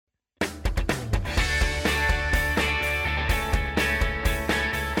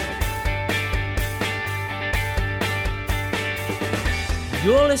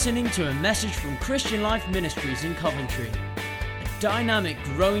You're listening to a message from Christian Life Ministries in Coventry, a dynamic,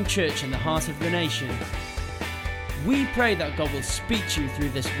 growing church in the heart of the nation. We pray that God will speak to you through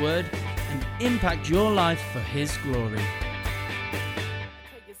this word and impact your life for His glory.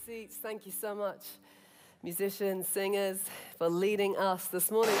 Take your seats. Thank you so much, musicians, singers, for leading us this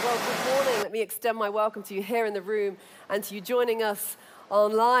morning. Well, good morning. Let me extend my welcome to you here in the room and to you joining us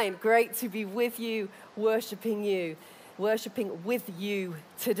online. Great to be with you, worshiping with you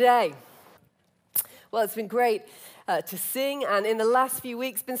today. Well, it's been great to sing, and in the last few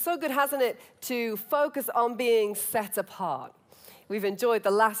weeks, it's been so good, hasn't it, to focus on being set apart. We've enjoyed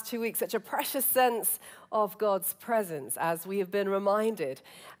the last 2 weeks, such a precious sense of God's presence as we have been reminded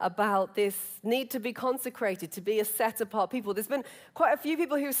about this need to be consecrated, to be a set-apart people. There's been quite a few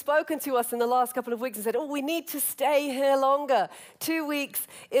people who've spoken to us in the last couple of weeks and said, we need to stay here longer. 2 weeks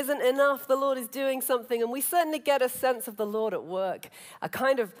isn't enough. The Lord is doing something, and we certainly get a sense of the Lord at work, a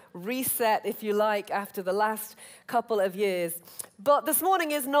kind of reset, if you like, after the last couple of years. But this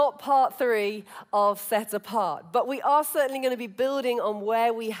morning is not part 3 of Set Apart, but we are certainly going to be building on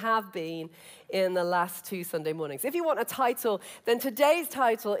where we have been in the last 2 Sunday mornings. If you want a title, then today's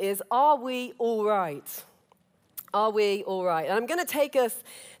title is, Are We All Right? Are we all right? And I'm going to take us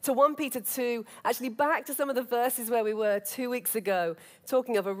to 1 Peter 2, actually back to some of the verses where we were 2 weeks ago,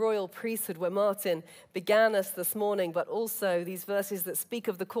 talking of a royal priesthood where Martin began us this morning, but also these verses that speak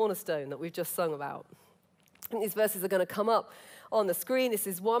of the cornerstone that we've just sung about. And these verses are going to come up on the screen. This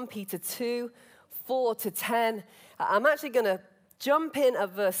is 1 Peter 2, 4 to 10. I'm actually going to jump in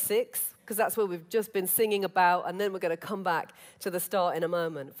at verse 6, because that's where we've just been singing about, and then we're going to come back to the start in a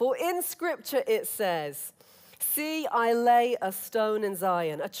moment. For in Scripture it says, "See, I lay a stone in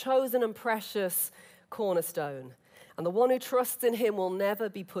Zion, a chosen and precious cornerstone, and the one who trusts in him will never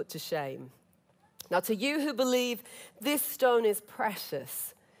be put to shame. Now to you who believe, this stone is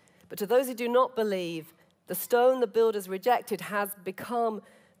precious, but to those who do not believe, the stone the builders rejected has become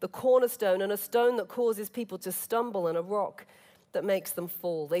the cornerstone, and a stone that causes people to stumble, and a rock that makes them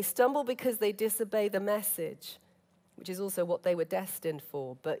fall. They stumble because they disobey the message, which is also what they were destined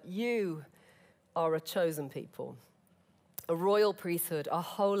for. But you are a chosen people, a royal priesthood, a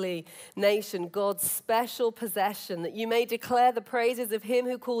holy nation, God's special possession, that you may declare the praises of him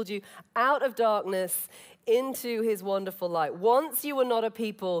who called you out of darkness into his wonderful light. Once you were not a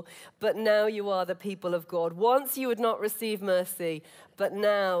people, but now you are the people of God. Once you had not received mercy, but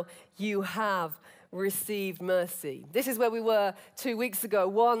now you have received mercy." This is where we were 2 weeks ago,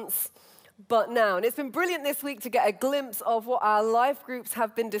 once, but now. And it's been brilliant this week to get a glimpse of what our life groups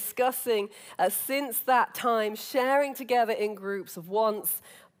have been discussing since that time, sharing together in groups of once,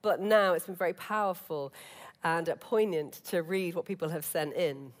 but now. It's been very powerful and poignant to read what people have sent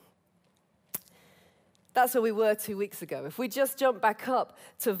in. That's where we were 2 weeks ago. If we just jump back up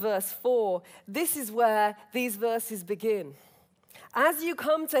to verse 4, this is where these verses begin. As you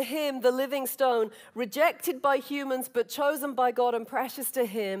come to him, the living stone, rejected by humans but chosen by God and precious to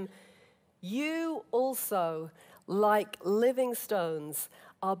him, you also, like living stones,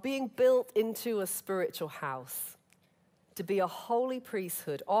 are being built into a spiritual house to be a holy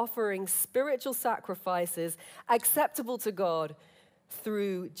priesthood, offering spiritual sacrifices acceptable to God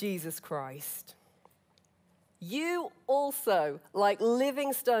through Jesus Christ. You also, like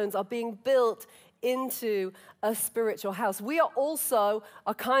living stones, are being built into a spiritual house. We are also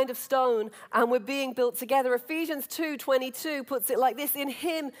a kind of stone, and we're being built together. Ephesians 2:22 puts it like this: in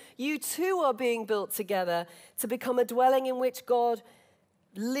him you too are being built together to become a dwelling in which God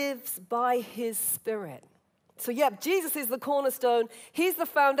lives by his Spirit. So Jesus is the cornerstone. He's the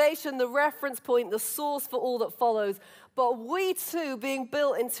foundation, the reference point, the source for all that follows. But we too, being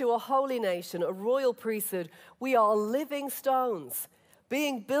built into a holy nation, a royal priesthood, we are living stones,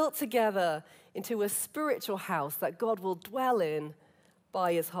 being built together into a spiritual house that God will dwell in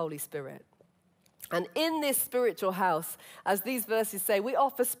by his Holy Spirit. And in this spiritual house, as these verses say, we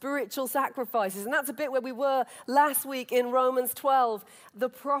offer spiritual sacrifices. And that's a bit where we were last week in Romans 12, the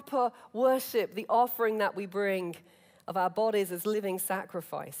proper worship, the offering that we bring of our bodies as living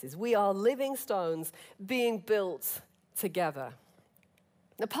sacrifices. We are living stones being built together.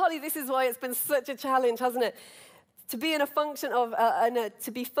 Now, partly this is why it's been such a challenge, hasn't it? To be in a function of,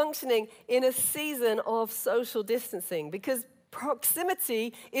 to be functioning in a season of social distancing, because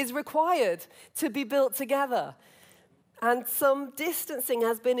proximity is required to be built together. And some distancing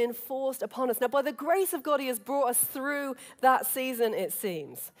has been enforced upon us. Now, by the grace of God, he has brought us through that season, it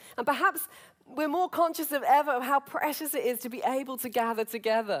seems. And perhaps we're more conscious of ever of how precious it is to be able to gather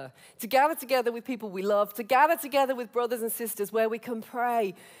together with people we love, to gather together with brothers and sisters where we can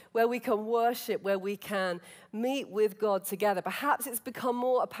pray, where we can worship, where we can meet with God together. Perhaps it's become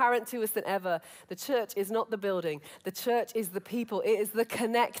more apparent to us than ever. The church is not the building. The church is the people. It is the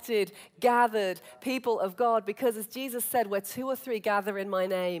connected, gathered people of God, because as Jesus said, where 2 or 3 gather in my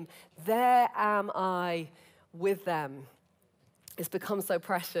name, there am I with them. It's become so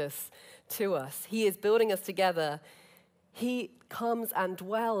precious to us. He is building us together. He comes and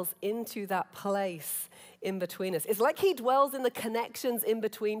dwells into that place in between us. It's like he dwells in the connections in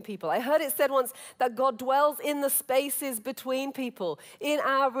between people. I heard it said once that God dwells in the spaces between people, in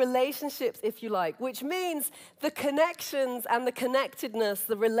our relationships, if you like, which means the connections and the connectedness,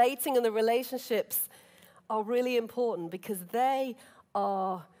 the relating and the relationships are really important because they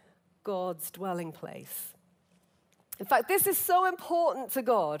are God's dwelling place. In fact, this is so important to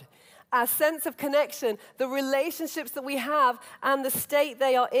God. Our sense of connection, the relationships that we have, and the state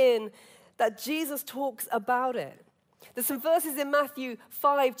they are in, that Jesus talks about it. There's some verses in Matthew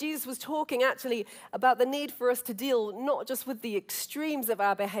 5. Jesus was talking actually about the need for us to deal not just with the extremes of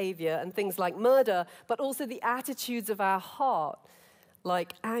our behavior and things like murder, but also the attitudes of our heart,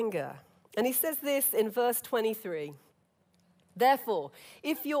 like anger. And he says this in verse 23. Therefore,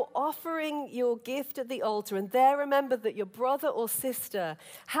 if you're offering your gift at the altar and there remember that your brother or sister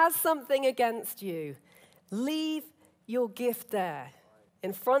has something against you, leave your gift there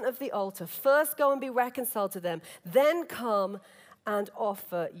in front of the altar. First go and be reconciled to them, then come and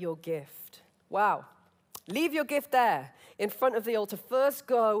offer your gift. Wow. Leave your gift there in front of the altar. First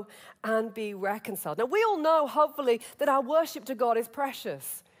go and be reconciled. Now, we all know, hopefully, that our worship to God is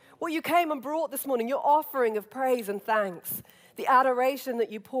precious. What you came and brought this morning, your offering of praise and thanks, the adoration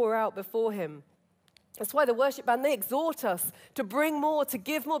that you pour out before him. That's why the worship band, they exhort us to bring more, to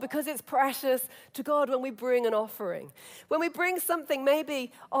give more, because it's precious to God when we bring an offering. When we bring something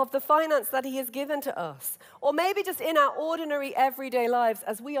maybe of the finance that he has given to us, or maybe just in our ordinary everyday lives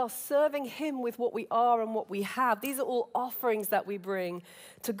as we are serving him with what we are and what we have. These are all offerings that we bring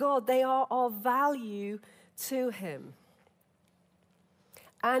to God. They are of value to him.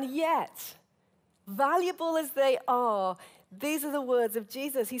 And yet, valuable as they are, these are the words of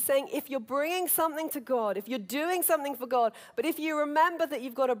Jesus. He's saying, if you're bringing something to God, if you're doing something for God, but if you remember that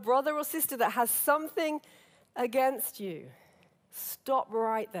you've got a brother or sister that has something against you, stop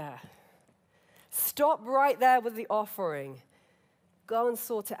right there. Stop right there with the offering. Go and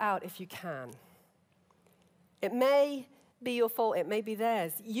sort it out if you can. It may be your fault. It may be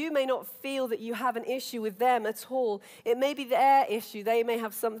theirs. You may not feel that you have an issue with them at all. It may be their issue. They may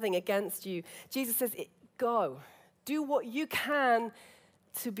have something against you. Jesus says, go. Do what you can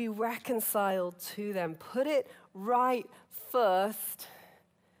to be reconciled to them. Put it right first,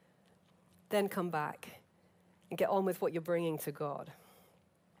 then come back and get on with what you're bringing to God.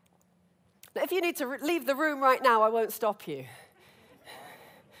 Now, if you need to leave the room right now, I won't stop you.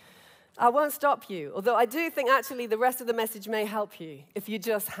 I won't stop you, although I do think actually the rest of the message may help you if you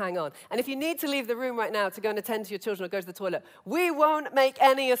just hang on. And if you need to leave the room right now to go and attend to your children or go to the toilet, we won't make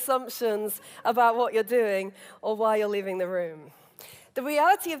any assumptions about what you're doing or why you're leaving the room. The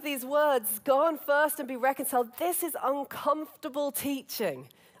reality of these words, go on first and be reconciled, this is uncomfortable teaching.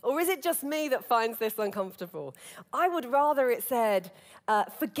 Or is it just me that finds this uncomfortable? I would rather it said,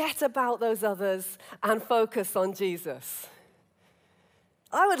 forget about those others and focus on Jesus.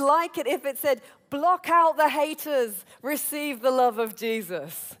 I would like it if it said, block out the haters, receive the love of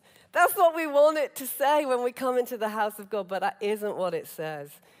Jesus. That's what we want it to say when we come into the house of God, but that isn't what it says.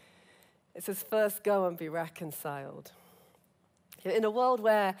 It says, first go and be reconciled. In a world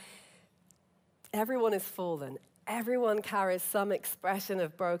where everyone is fallen, everyone carries some expression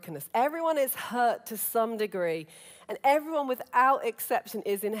of brokenness, everyone is hurt to some degree, and everyone without exception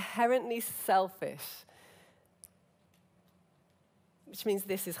is inherently selfish. Which means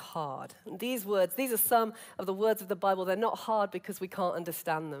this is hard. And these words, these are some of the words of the Bible. They're not hard because we can't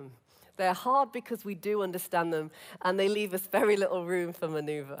understand them. They're hard because we do understand them, and they leave us very little room for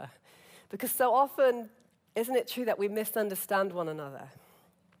maneuver. Because so often, isn't it true that we misunderstand one another?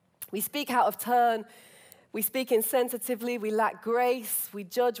 We speak out of turn, we speak insensitively, we lack grace, we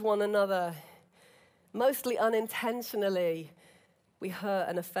judge one another. Mostly unintentionally, we hurt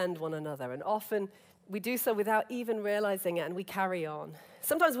and offend one another, and often we do so without even realizing it, and we carry on.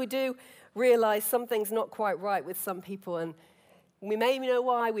 Sometimes we do realize something's not quite right with some people, and we may know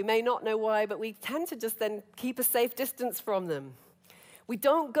why, we may not know why, but we tend to just then keep a safe distance from them. We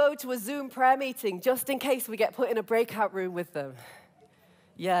don't go to a Zoom prayer meeting just in case we get put in a breakout room with them.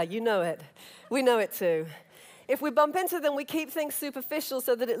 Yeah, you know it. We know it too. If we bump into them, we keep things superficial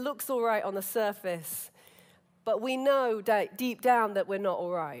so that it looks all right on the surface. But we know deep down that we're not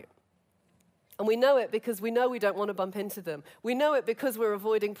all right. And we know it because we know we don't want to bump into them. We know it because we're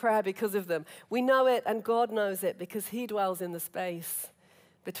avoiding prayer because of them. We know it, and God knows it, because he dwells in the space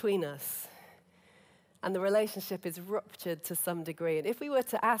between us. And the relationship is ruptured to some degree. And if we were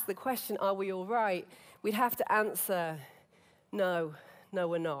to ask the question, are we all right? We'd have to answer, no,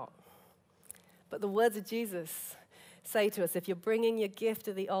 we're not. But the words of Jesus say to us, if you're bringing your gift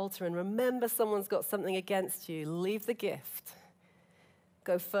to the altar and remember someone's got something against you, leave the gift.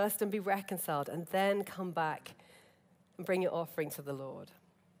 Go first and be reconciled, and then come back and bring your offering to the Lord.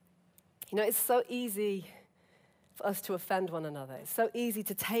 You know, it's so easy for us to offend one another. It's so easy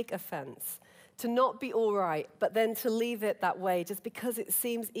to take offense, to not be all right, but then to leave it that way just because it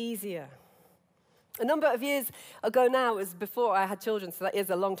seems easier. A number of years ago now, it was before I had children, so that is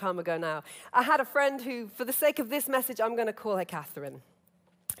a long time ago now, I had a friend who, for the sake of this message, I'm going to call her Catherine.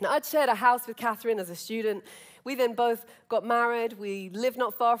 Now, I'd shared a house with Catherine as a student. We then both got married. We lived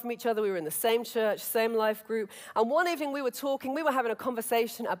not far from each other. We were in the same church, same life group. And one evening we were having a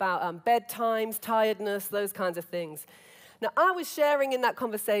conversation about bedtimes, tiredness, those kinds of things. Now, I was sharing in that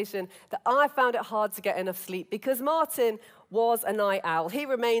conversation that I found it hard to get enough sleep because Martin was a night owl. He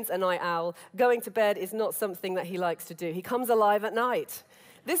remains a night owl. Going to bed is not something that he likes to do. He comes alive at night.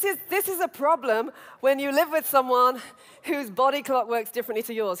 This is a problem when you live with someone whose body clock works differently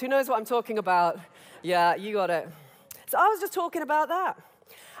to yours. Who knows what I'm talking about? Yeah, you got it. So I was just talking about that.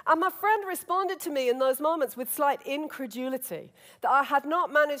 And my friend responded to me in those moments with slight incredulity that I had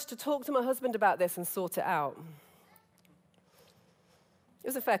not managed to talk to my husband about this and sort it out. It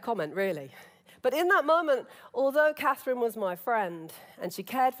was a fair comment, really. But in that moment, although Catherine was my friend and she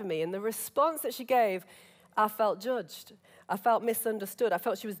cared for me, in the response that she gave, I felt judged. I felt misunderstood. I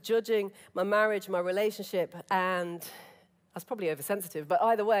felt she was judging my marriage, my relationship, and I was probably oversensitive, but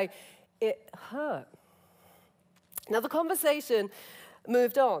either way, it hurt. Now, the conversation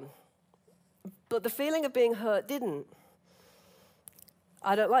moved on, but the feeling of being hurt didn't.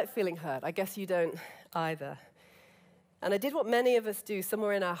 I don't like feeling hurt. I guess you don't either. And I did what many of us do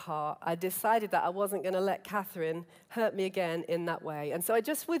somewhere in our heart. I decided that I wasn't going to let Catherine hurt me again in that way. And so I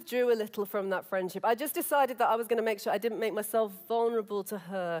just withdrew a little from that friendship. I just decided that I was going to make sure I didn't make myself vulnerable to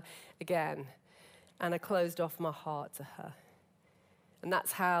her again. And I closed off my heart to her. And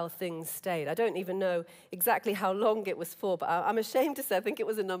that's how things stayed. I don't even know exactly how long it was for, but I'm ashamed to say I think it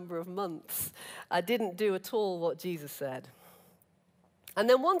was a number of months. I didn't do at all what Jesus said. And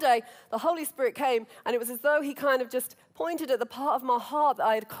then one day, the Holy Spirit came, and it was as though he kind of just pointed at the part of my heart that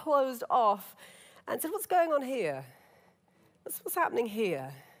I had closed off and said, what's going on here? What's happening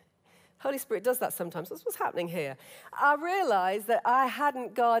here? Holy Spirit does that sometimes. What's happening here? I realized that I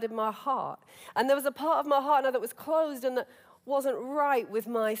hadn't guarded my heart. And there was a part of my heart now that was closed and that wasn't right with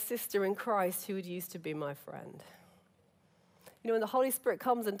my sister in Christ who had used to be my friend. You know, when the Holy Spirit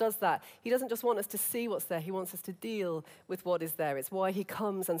comes and does that, he doesn't just want us to see what's there, he wants us to deal with what is there. It's why he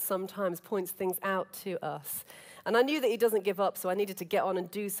comes and sometimes points things out to us. And I knew that he doesn't give up, so I needed to get on and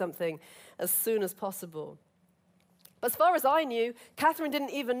do something as soon as possible. But as far as I knew, Catherine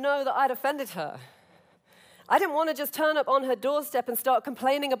didn't even know that I'd offended her. I didn't want to just turn up on her doorstep and start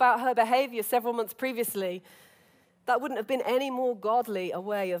complaining about her behavior several months previously. That wouldn't have been any more godly a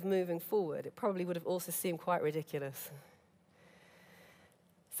way of moving forward. It probably would have also seemed quite ridiculous.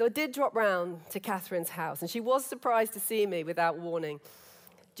 So I did drop round to Catherine's house, and she was surprised to see me without warning.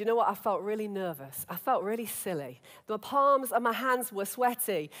 Do you know what? I felt really nervous. I felt really silly. My palms and my hands were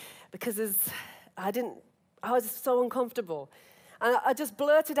sweaty because I was so uncomfortable. And I just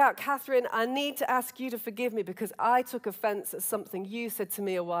blurted out, Catherine, I need to ask you to forgive me because I took offense at something you said to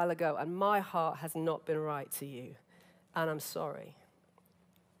me a while ago, and my heart has not been right to you, and I'm sorry.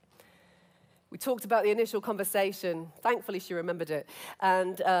 We talked about the initial conversation. Thankfully, she remembered it.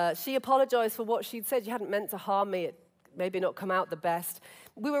 And she apologized for what she'd said. You hadn't meant to harm me. It maybe not come out the best.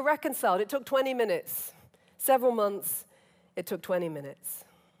 We were reconciled. It took 20 minutes. Several months, it took 20 minutes.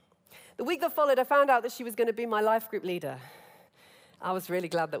 The week that followed, I found out that she was going to be my life group leader. I was really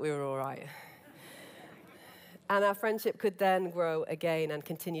glad that we were all right. And our friendship could then grow again and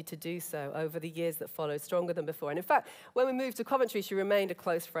continue to do so over the years that followed, stronger than before. And in fact, when we moved to Coventry, she remained a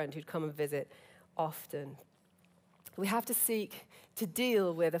close friend who'd come and visit often. We have to seek to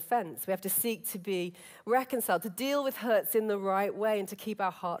deal with offense. We have to seek to be reconciled, to deal with hurts in the right way and to keep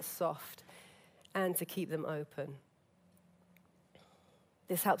our hearts soft and to keep them open.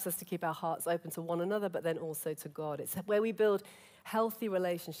 This helps us to keep our hearts open to one another, but then also to God. It's where we build healthy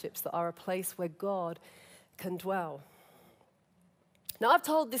relationships that are a place where God can dwell. Now, I've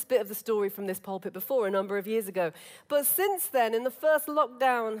told this bit of the story from this pulpit before a number of years ago, but since then, in the first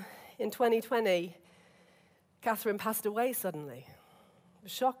lockdown in 2020, Catherine passed away suddenly. It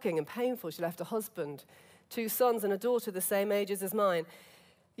was shocking and painful. She left a husband, 2 sons, and a daughter the same ages as mine.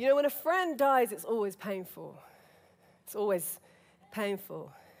 You know, when a friend dies, it's always painful. It's always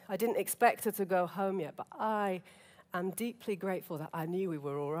painful. I didn't expect her to go home yet, but I am deeply grateful that I knew we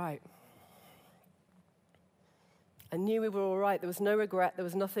were all right. I knew we were all right. There was no regret. There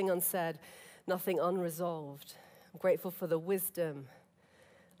was nothing unsaid, nothing unresolved. I'm grateful for the wisdom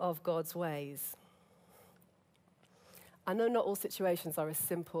of God's ways. I know not all situations are as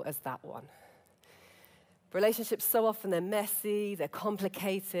simple as that one. Relationships, so often they're messy, they're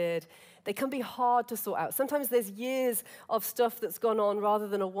complicated, they can be hard to sort out. Sometimes there's years of stuff that's gone on rather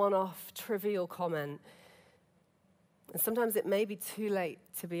than a one-off trivial comment. And sometimes it may be too late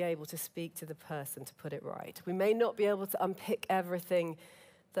to be able to speak to the person to put it right. We may not be able to unpick everything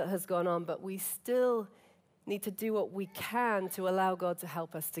that has gone on, but we still need to do what we can to allow God to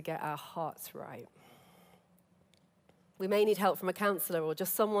help us to get our hearts right. We may need help from a counselor or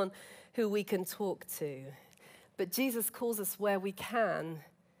just someone who we can talk to. But Jesus calls us where we can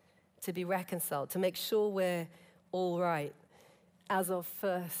to be reconciled, to make sure we're all right as of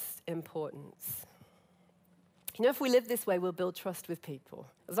first importance. You know, if we live this way, we'll build trust with people.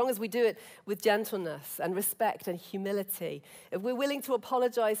 As long as we do it with gentleness and respect and humility, if we're willing to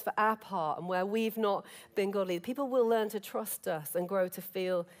apologize for our part and where we've not been godly, people will learn to trust us and grow to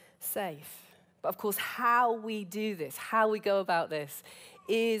feel safe. But of course, how we do this, how we go about this,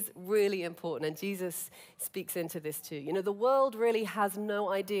 is really important. And Jesus speaks into this too. You know, the world really has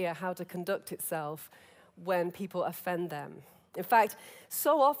no idea how to conduct itself when people offend them. In fact,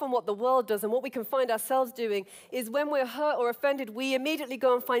 so often what the world does and what we can find ourselves doing is when we're hurt or offended, we immediately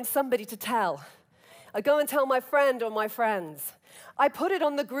go and find somebody to tell. I go and tell my friend or my friends. I put it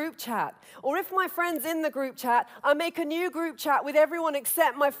on the group chat. Or if my friend's in the group chat, I make a new group chat with everyone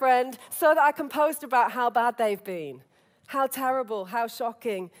except my friend so that I can post about how bad they've been. How terrible, how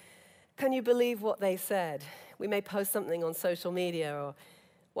shocking. Can you believe what they said? We may post something on social media, or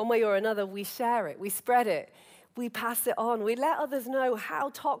one way or another, we share it, we spread it, we pass it on, we let others know how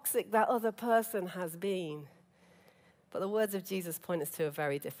toxic that other person has been. But the words of Jesus point us to a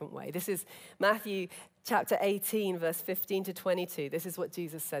very different way. This is Matthew chapter 18, verse 15 to 22. This is what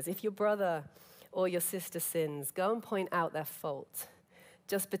Jesus says. If your brother or your sister sins, go and point out their fault,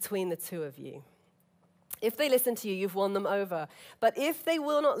 just between the two of you. If they listen to you, you've won them over. But if they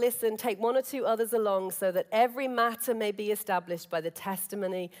will not listen, take 1 or 2 others along so that every matter may be established by the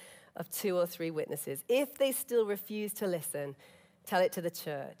testimony of 2 or 3 witnesses. If they still refuse to listen, tell it to the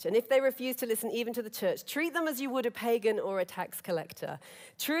church. And if they refuse to listen even to the church, treat them as you would a pagan or a tax collector.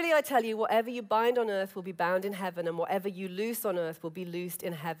 Truly, I tell you, whatever you bind on earth will be bound in heaven, and whatever you loose on earth will be loosed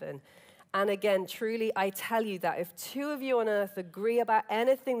in heaven. And again, truly, I tell you that if 2 of you on earth agree about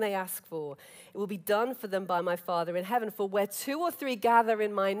anything they ask for, it will be done for them by my Father in heaven. For where 2 or 3 gather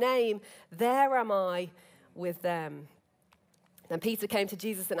in my name, there am I with them. Then Peter came to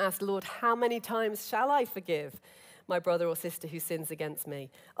Jesus and asked, Lord, how many times shall I forgive my brother or sister who sins against me?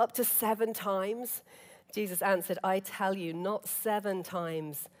 Up to 7 times? Jesus answered, I tell you, not 7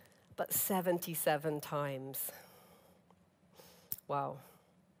 times, but 77 times. Wow.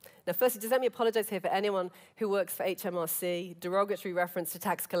 Now, firstly, just let me apologize here for anyone who works for HMRC, derogatory reference to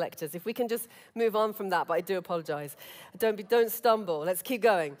tax collectors. If we can just move on from that, but I do apologize. Don't stumble. Let's keep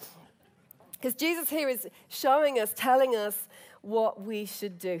going. Because Jesus here is showing us, telling us what we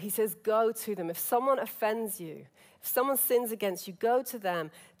should do. He says, go to them. If someone offends you, if someone sins against you, go to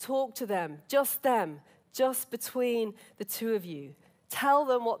them, talk to them, just between the 2 of you. Tell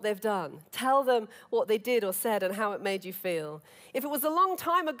them what they've done. Tell them what they did or said and how it made you feel. If it was a long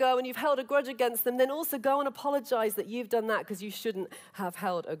time ago and you've held a grudge against them, then also go and apologize that you've done that, because you shouldn't have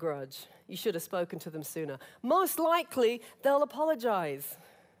held a grudge. You should have spoken to them sooner. Most likely, they'll apologize.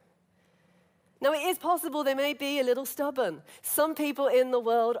 Now, it is possible they may be a little stubborn. Some people in the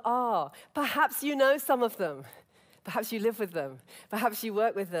world are. Perhaps you know some of them. Perhaps you live with them. Perhaps you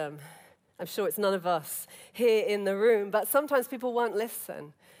work with them. I'm sure it's none of us here in the room, but sometimes people won't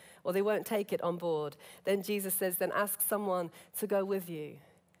listen or they won't take it on board. Then Jesus says, then ask someone to go with you,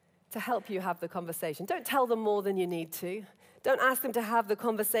 to help you have the conversation. Don't tell them more than you need to. Don't ask them to have the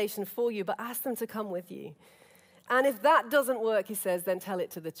conversation for you, but ask them to come with you. And if that doesn't work, he says, then tell it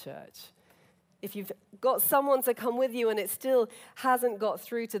to the church. If you've got someone to come with you and it still hasn't got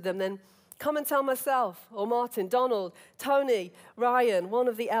through to them, then come and tell myself or Martin, Donald, Tony, Ryan, one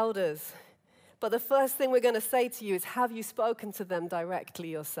of the elders. But the first thing we're going to say to you is, have you spoken to them directly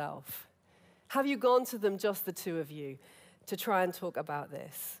yourself? Have you gone to them, just the 2 of you, to try and talk about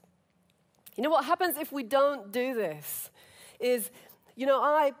this. You know what happens if we don't do this is,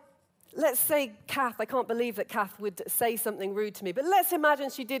 let's say Kath, I can't believe that Kath would say something rude to me, but let's imagine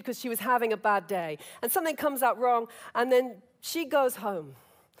she did because she was having a bad day and something comes out wrong and then she goes home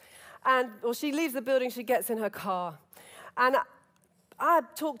or she leaves the building, she gets in her car. And I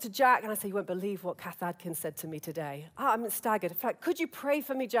talked to Jack and I say, you won't believe what Kath Adkins said to me today. I'm staggered. In fact, could you pray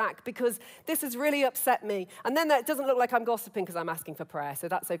for me, Jack? Because this has really upset me. And then that doesn't look like I'm gossiping because I'm asking for prayer, so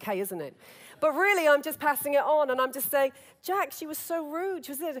that's okay, isn't it? But really, I'm just passing it on and I'm just saying, Jack, she was so rude.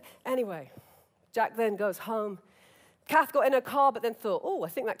 Anyway, Jack then goes home. Kath got in her car but then thought, I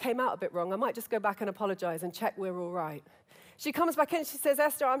think that came out a bit wrong. I might just go back and apologize and check we're all right. She comes back in and she says,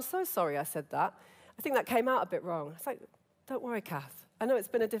 Esther, I'm so sorry I said that. I think that came out a bit wrong. It's like, don't worry, Kath. I know it's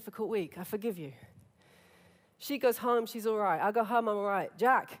been a difficult week. I forgive you. She goes home, she's all right. I go home, I'm all right.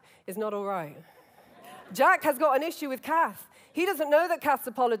 Jack is not all right. Jack has got an issue with Kath. He doesn't know that Kath's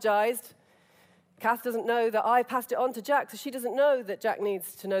apologized. Kath doesn't know that I passed it on to Jack, so she doesn't know that Jack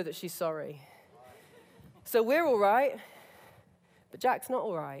needs to know that she's sorry. So we're all right, but Jack's not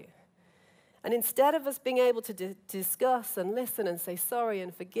all right. And instead of us being able to discuss and listen and say sorry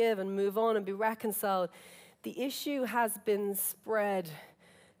and forgive and move on and be reconciled, the issue has been spread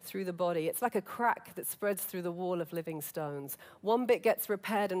through the body. It's like a crack that spreads through the wall of living stones. One bit gets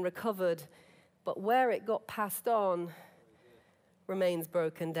repaired and recovered, but where it got passed on remains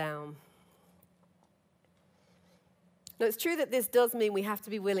broken down. Now, it's true that this does mean we have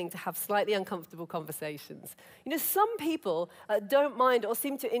to be willing to have slightly uncomfortable conversations. Some people don't mind or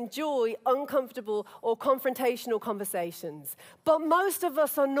seem to enjoy uncomfortable or confrontational conversations, but most of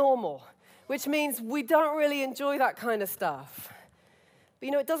us are normal, which means we don't really enjoy that kind of stuff. But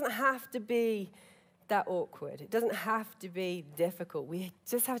it doesn't have to be that awkward. It doesn't have to be difficult. We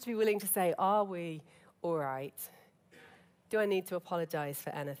just have to be willing to say, are we all right? Do I need to apologize for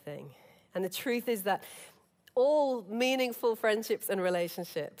anything? And the truth is that all meaningful friendships and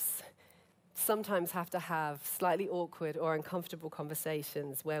relationships sometimes have to have slightly awkward or uncomfortable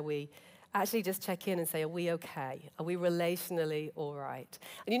conversations where we actually just check in and say, are we okay? Are we relationally all right?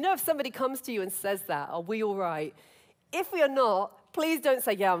 And if somebody comes to you and says that, are we all right? If we are not, please don't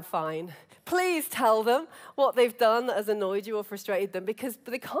say, yeah, I'm fine. Please tell them what they've done that has annoyed you or frustrated them, because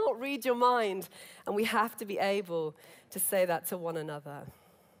they can't read your mind, and we have to be able to say that to one another.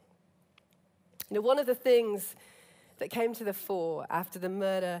 One of the things that came to the fore after the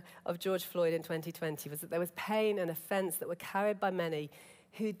murder of George Floyd in 2020 was that there was pain and offense that were carried by many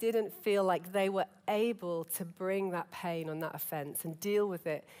who didn't feel like they were able to bring that pain and that offense and deal with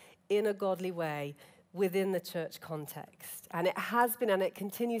it in a godly way within the church context. And it has been and it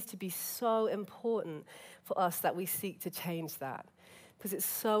continues to be so important for us that we seek to change that, because it's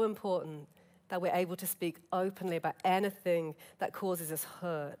so important that we're able to speak openly about anything that causes us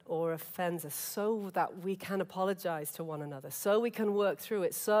hurt or offends us, so that we can apologize to one another, so we can work through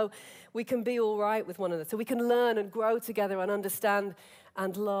it, so we can be all right with one another, so we can learn and grow together and understand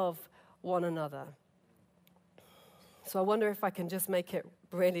and love one another. So I wonder if I can just make it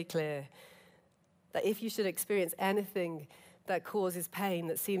really clear that if you should experience anything that causes pain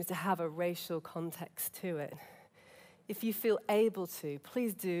that seems to have a racial context to it, if you feel able to,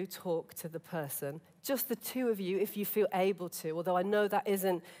 please do talk to the person, just the two of you if you feel able to, although I know that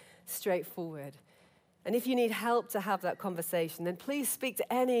isn't straightforward. And if you need help to have that conversation, then please speak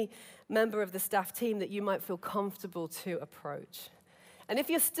to any member of the staff team that you might feel comfortable to approach. And if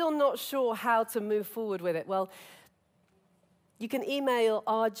you're still not sure how to move forward with it, well, you can email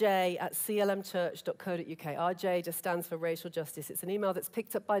rj@clmchurch.co.uk. RJ just stands for Racial Justice. It's an email that's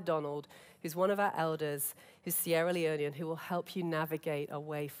picked up by Donald, who's one of our elders, who's Sierra Leonean, who will help you navigate a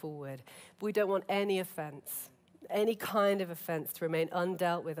way forward. But we don't want any offense, any kind of offense, to remain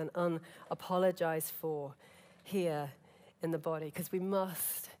undealt with and unapologized for here in the body, because we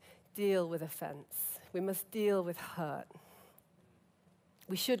must deal with offense. We must deal with hurt.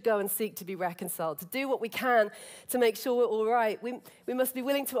 We should go and seek to be reconciled, to do what we can to make sure we're all right. We must be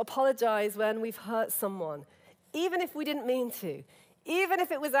willing to apologize when we've hurt someone, even if we didn't mean to, even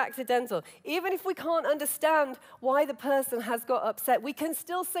if it was accidental, even if we can't understand why the person has got upset. We can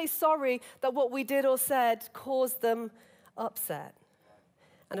still say sorry that what we did or said caused them upset.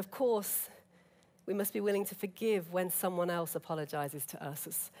 And of course, we must be willing to forgive when someone else apologizes to us.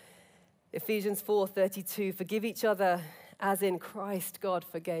 It's Ephesians 4:32, forgive each other as in Christ God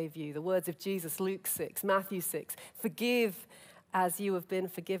forgave you. The words of Jesus, Luke 6, Matthew 6, forgive as you have been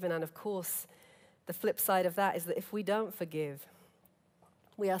forgiven. And of course, the flip side of that is that if we don't forgive,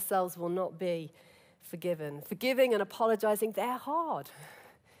 we ourselves will not be forgiven. Forgiving and apologizing, they're hard.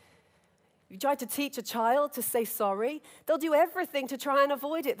 You try to teach a child to say sorry, they'll do everything to try and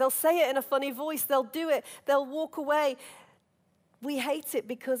avoid it. They'll say it in a funny voice, they'll do it, they'll walk away. We hate it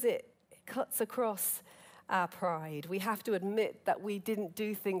because it cuts across our pride. We have to admit that we didn't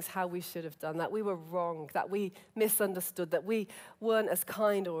do things how we should have done, that we were wrong, that we misunderstood, that we weren't as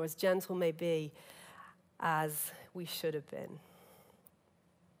kind or as gentle maybe as we should have been.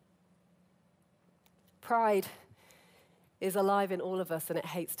 Pride is alive in all of us, and it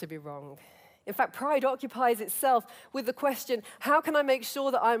hates to be wrong. In fact, pride occupies itself with the question, how can I make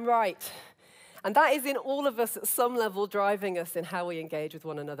sure that I'm right? And that is in all of us at some level driving us in how we engage with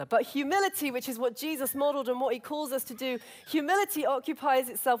one another. But humility, which is what Jesus modeled and what he calls us to do, humility occupies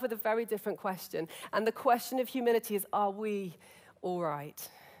itself with a very different question. And the question of humility is, are we all right?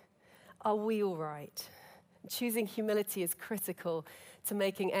 Are we all right? Choosing humility is critical to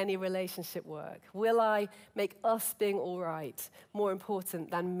making any relationship work. Will I make us being all right more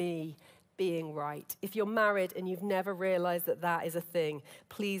important than me being right? If you're married and you've never realized that that is a thing,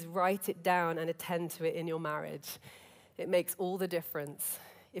 please write it down and attend to it in your marriage. It makes all the difference.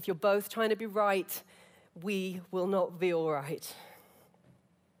 If you're both trying to be right, we will not be all right.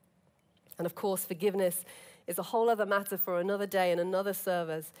 And of course, forgiveness is a whole other matter for another day and another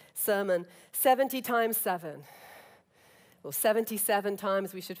sermon. 70 times 7. Or 77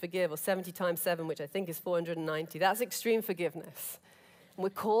 times we should forgive, or 70 times 7, which I think is 490. That's extreme forgiveness. And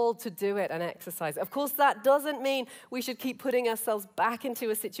we're called to do it and exercise it. Of course, that doesn't mean we should keep putting ourselves back into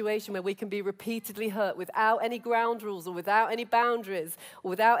a situation where we can be repeatedly hurt without any ground rules or without any boundaries or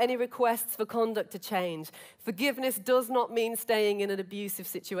without any requests for conduct to change. Forgiveness does not mean staying in an abusive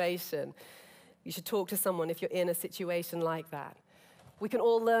situation. You should talk to someone if you're in a situation like that. We can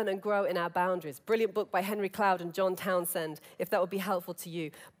all learn and grow in our boundaries. Brilliant book by Henry Cloud and John Townsend, if that would be helpful to you.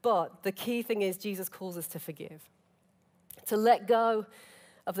 But the key thing is Jesus calls us to forgive, to let go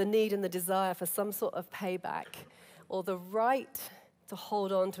of the need and the desire for some sort of payback or the right to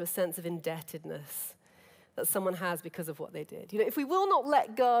hold on to a sense of indebtedness that someone has because of what they did. You know, if we will not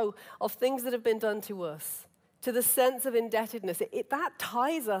let go of things that have been done to us, to the sense of indebtedness, that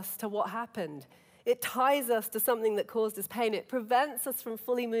ties us to what happened. It ties us to something that caused us pain. It prevents us from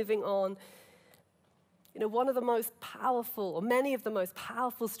fully moving on. You know, one of the most powerful, or many of the most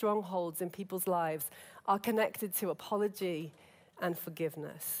powerful strongholds in people's lives are connected to apology and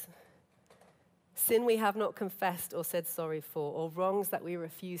forgiveness. Sin we have not confessed or said sorry for, or wrongs that we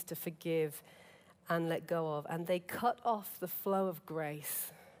refuse to forgive and let go of. And they cut off the flow of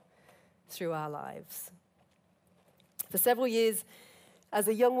grace through our lives. For several years, as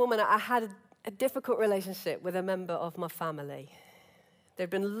a young woman, I had a difficult relationship with a member of my family. There had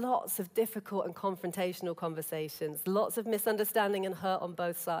been lots of difficult and confrontational conversations, lots of misunderstanding and hurt on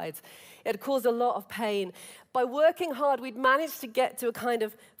both sides. It had caused a lot of pain. By working hard, we'd managed to get to a kind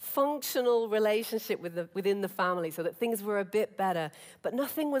of functional relationship within the family so that things were a bit better, but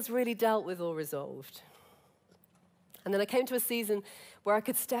nothing was really dealt with or resolved. And then I came to a season where I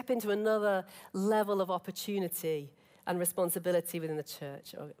could step into another level of opportunity and responsibility within the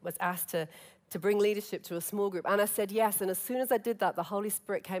church. I was asked to bring leadership to a small group, and I said yes. And as soon as I did that, the Holy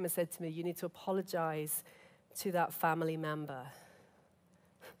Spirit came and said to me, you need to apologize to that family member.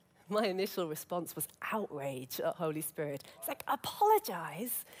 My initial response was outrage at Holy Spirit. It's like,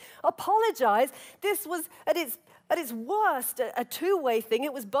 apologize? Apologize? This was, at its worst, a two-way thing.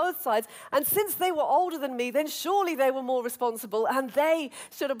 It was both sides. And since they were older than me, then surely they were more responsible, and they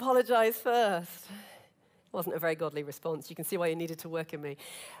should apologize first. Wasn't a very godly response. You can see why you needed to work in me.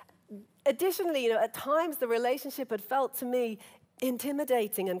 Additionally, you know, at times the relationship had felt to me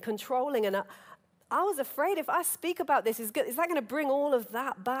intimidating and controlling, and I was afraid if I speak about this, is that going to bring all of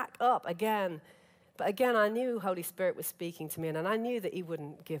that back up again? But again, I knew Holy Spirit was speaking to me, and I knew that he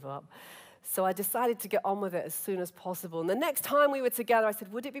wouldn't give up. So I decided to get on with it as soon as possible. And the next time we were together, I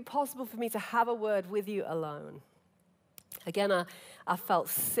said, would it be possible for me to have a word with you alone? Again, I felt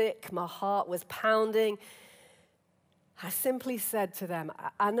sick. My heart was pounding. I simply said to them,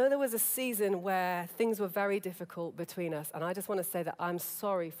 I know there was a season where things were very difficult between us, and I just want to say that I'm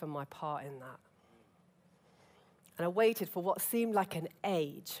sorry for my part in that. And I waited for what seemed like an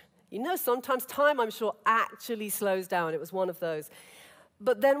age. You know, sometimes time, I'm sure, actually slows down. It was one of those.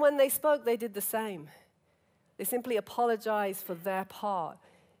 But then when they spoke, they did the same. They simply apologized for their part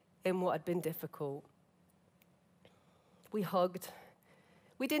in what had been difficult. We hugged.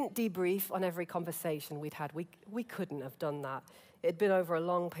 We didn't debrief on every conversation we'd had. We couldn't have done that. It had been over a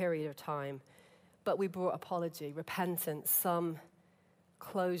long period of time. But we brought apology, repentance, some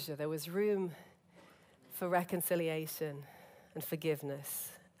closure. There was room for reconciliation and forgiveness.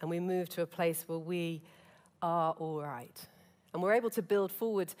 And we moved to a place where we are all right. And we're able to build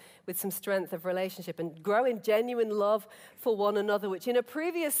forward with some strength of relationship and grow in genuine love for one another, which in a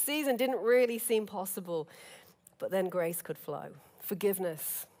previous season didn't really seem possible. But then grace could flow.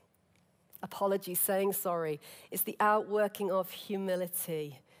 Forgiveness, apology, saying sorry. It's the outworking of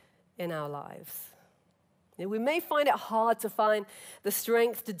humility in our lives. We may find it hard to find the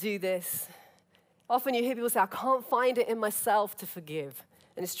strength to do this. Often you hear people say, I can't find it in myself to forgive.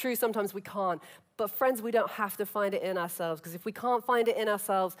 And it's true, sometimes we can't. But friends, we don't have to find it in ourselves, because if we can't find it in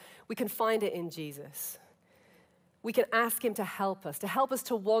ourselves, we can find it in Jesus. We can ask him to help us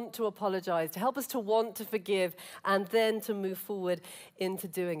to want to apologize, to help us to want to forgive, and then to move forward into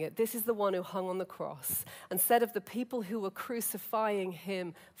doing it. This is the one who hung on the cross and said of the people who were crucifying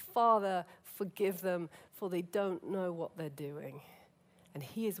him, Father, forgive them, for they don't know what they're doing. And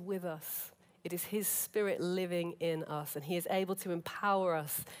he is with us. It is his Spirit living in us, and he is able to empower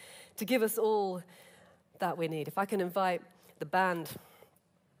us to give us all that we need. If I can invite the band.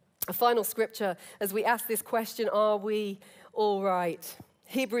 A final scripture as we ask this question, are we all right?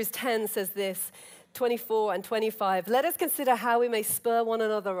 Hebrews 10 says this, 24 and 25. Let us consider how we may spur one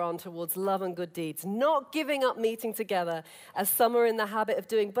another on towards love and good deeds, not giving up meeting together as some are in the habit of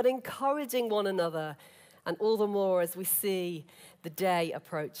doing, but encouraging one another, and all the more as we see the day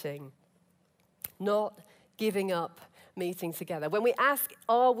approaching. Not giving up meeting together. When we ask,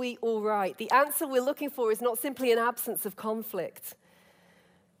 are we all right? The answer we're looking for is not simply an absence of conflict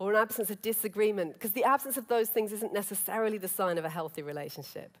or an absence of disagreement, because the absence of those things isn't necessarily the sign of a healthy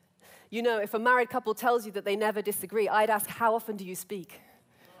relationship. You know, if a married couple tells you that they never disagree, I'd ask, how often do you speak?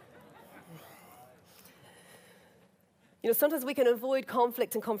 You know, sometimes we can avoid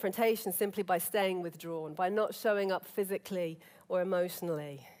conflict and confrontation simply by staying withdrawn, by not showing up physically or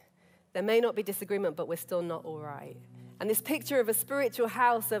emotionally. There may not be disagreement, but we're still not all right. And this picture of a spiritual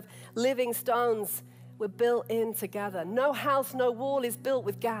house of living stones, we're built in together. No house, no wall is built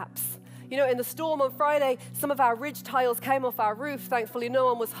with gaps. You know, in the storm on Friday, some of our ridge tiles came off our roof. Thankfully, no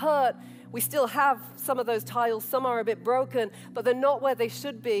one was hurt. We still have some of those tiles. Some are a bit broken, but they're not where they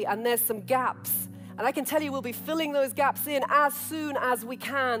should be, and there's some gaps. And I can tell you we'll be filling those gaps in as soon as we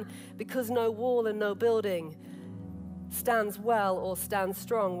can, because no wall and no building stands well or stands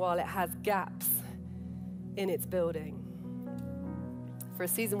strong while it has gaps in its building. For a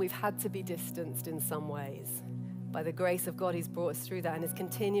season, we've had to be distanced in some ways. By the grace of God, he's brought us through that and is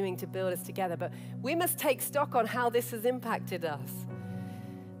continuing to build us together. But we must take stock on how this has impacted us.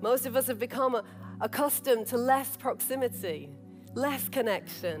 Most of us have become accustomed to less proximity, less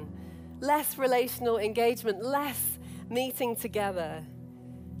connection, less relational engagement, less meeting together.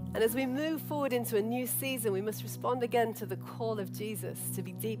 And as we move forward into a new season, we must respond again to the call of Jesus to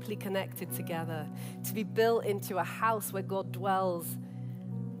be deeply connected together, to be built into a house where God dwells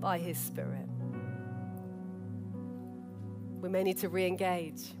by his Spirit. We may need to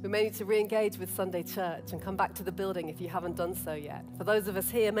re-engage. We may need to re-engage with Sunday church and come back to the building if you haven't done so yet. For those of us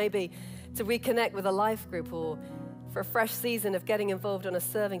here, maybe to reconnect with a life group, or for a fresh season of getting involved on a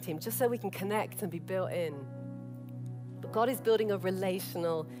serving team, just so we can connect and be built in. But God is building a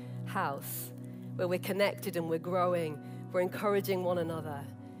relational house where we're connected and we're growing, we're encouraging one another.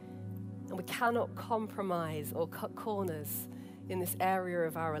 And we cannot compromise or cut corners in this area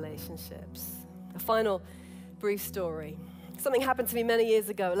of our relationships. A final brief story. Something happened to me many years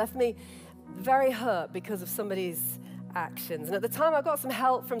ago. It left me very hurt because of somebody's actions. And at the time, I got some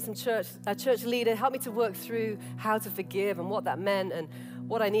help from some church leader, helped me to work through how to forgive and what that meant and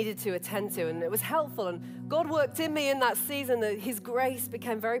what I needed to attend to. And it was helpful. And God worked in me in that season that his grace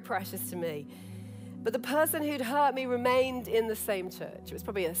became very precious to me. But the person who'd hurt me remained in the same church. It was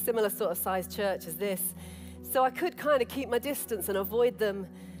probably a similar sort of sized church as this. So I could kind of keep my distance and avoid them.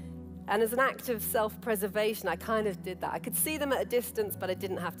 And as an act of self-preservation, I kind of did that. I could see them at a distance, but I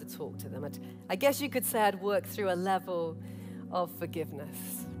didn't have to talk to them. I guess you could say I'd worked through a level of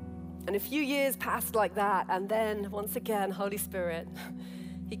forgiveness. And a few years passed like that, and then, once again, Holy Spirit,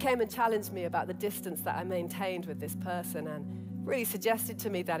 he came and challenged me about the distance that I maintained with this person and really suggested to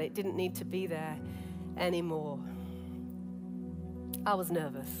me that it didn't need to be there anymore. I was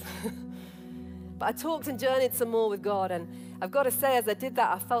nervous. But I talked and journeyed some more with God, and I've got to say, as I did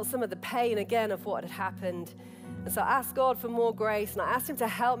that, I felt some of the pain again of what had happened. And so I asked God for more grace, and I asked him to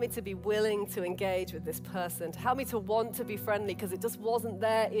help me to be willing to engage with this person, to help me to want to be friendly, because it just wasn't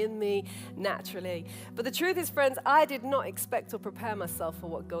there in me naturally. But the truth is, friends, I did not expect or prepare myself for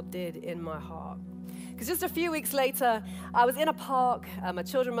what God did in my heart. Because just a few weeks later, I was in a park. My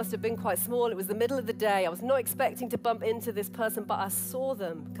children must have been quite small. It was the middle of the day. I was not expecting to bump into this person, but I saw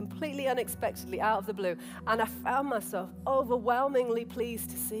them completely unexpectedly out of the blue. And I found myself overwhelmingly pleased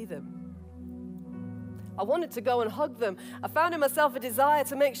to see them. I wanted to go and hug them. I found in myself a desire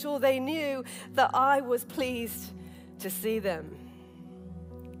to make sure they knew that I was pleased to see them.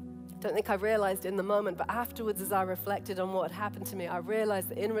 I don't think I realized in the moment, but afterwards, as I reflected on what had happened to me, I realized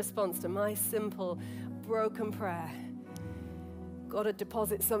that in response to my simple, broken prayer, God had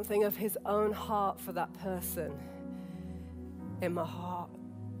deposited something of his own heart for that person in my heart.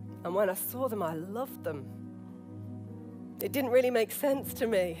 And when I saw them, I loved them. It didn't really make sense to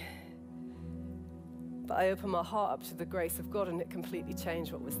me, but I opened my heart up to the grace of God, and it completely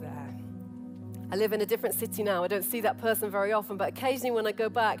changed what was there. I live in a different city now. I don't see that person very often, but occasionally when I go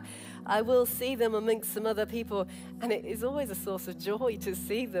back, I will see them amongst some other people, and it is always a source of joy to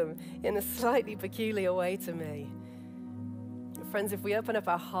see them in a slightly peculiar way to me. Friends, if we open up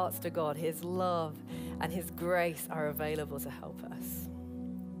our hearts to God, his love and his grace are available to help us.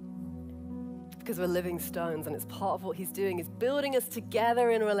 Because we're living stones, and it's part of what he's doing is building us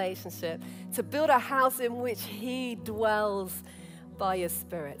together in relationship to build a house in which he dwells by his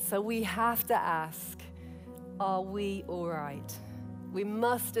Spirit. So we have to ask, are we all right? We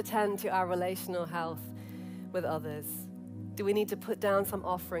must attend to our relational health with others. Do we need to put down some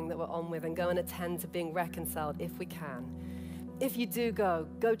offering that we're on with and go and attend to being reconciled if we can? If you do go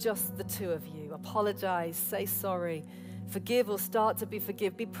just the two of you. Apologize, say sorry, forgive or start to be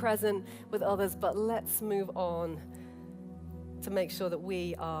forgive, be present with others, but let's move on to make sure that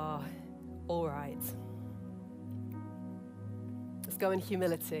we are all right. Let's go in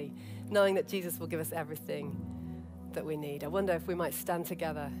humility, knowing that Jesus will give us everything that we need. I wonder if we might stand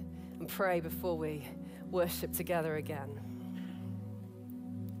together and pray before we worship together again.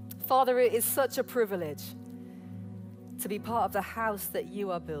 Father, it is such a privilege to be part of the house that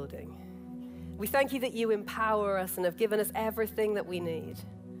you are building. We thank you that you empower us and have given us everything that we need.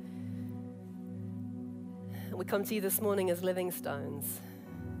 And we come to you this morning as living stones.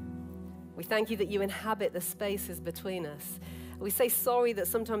 We thank you that you inhabit the spaces between us. We say sorry that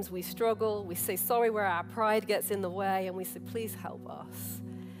sometimes we struggle. We say sorry where our pride gets in the way, and we say, please help us.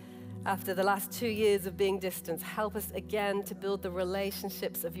 After the last 2 years of being distant, help us again to build the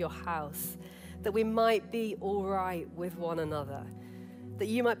relationships of your house, that we might be all right with one another, that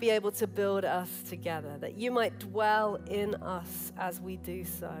you might be able to build us together, that you might dwell in us as we do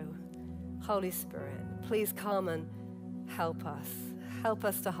so. Holy Spirit, please come and help us. Help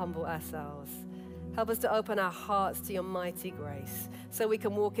us to humble ourselves. Help us to open our hearts to your mighty grace so we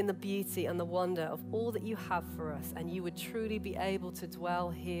can walk in the beauty and the wonder of all that you have for us, and you would truly be able to dwell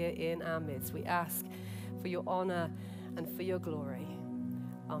here in our midst. We ask for your honor and for your glory.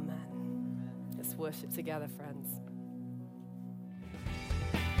 Amen. Let's worship together, friends.